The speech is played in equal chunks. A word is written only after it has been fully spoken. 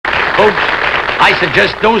folks. I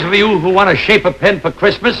suggest those of you who want a Sheaffer pen for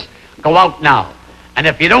Christmas, go out now. And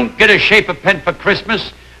if you don't get a Sheaffer pen for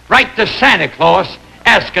Christmas, write to Santa Claus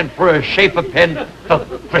asking for a Sheaffer pen for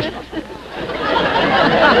Christmas.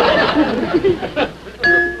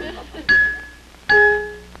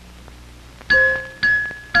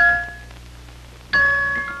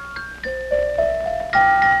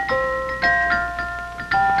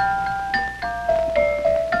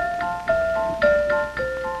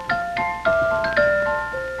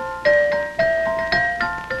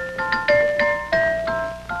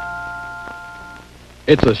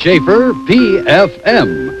 It's a Sheaffer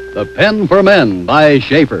PFM, the pen for men by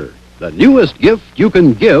Sheaffer, the newest gift you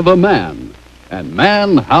can give a man. And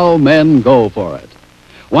man, how men go for it.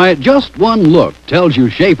 Why, just one look tells you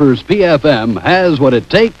Sheaffer's PFM has what it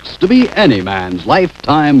takes to be any man's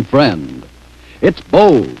lifetime friend. It's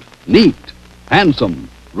bold, neat, handsome,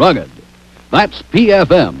 rugged. That's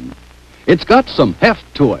PFM. It's got some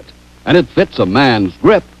heft to it, and it fits a man's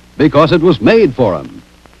grip because it was made for him.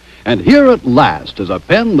 And here at last is a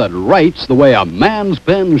pen that writes the way a man's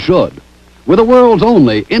pen should, with the world's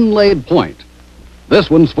only inlaid point. This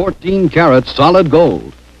one's 14 karat solid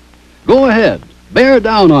gold. Go ahead, bear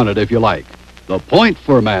down on it if you like. The point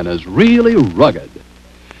for men is really rugged.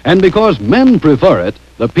 And because men prefer it,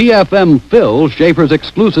 the PFM fills Sheaffer's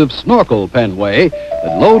exclusive snorkel penway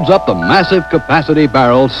that loads up the massive capacity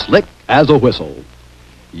barrel slick as a whistle.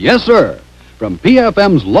 Yes, sir, from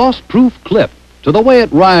PFM's loss-proof clip to the way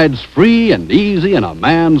it rides free and easy in a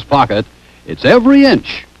man's pocket, it's every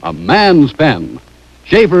inch a man's pen.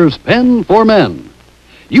 Sheaffer's pen for men.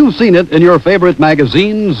 You've seen it in your favorite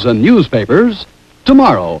magazines and newspapers.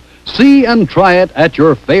 Tomorrow, see and try it at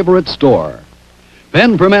your favorite store.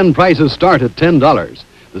 Pen for men prices start at $10.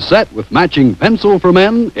 The set with matching pencil for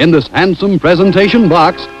men in this handsome presentation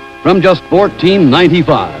box from just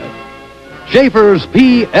 $14.95. Sheaffer's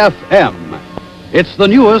PFM. It's the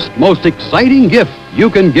newest, most exciting gift you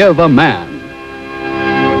can give a man.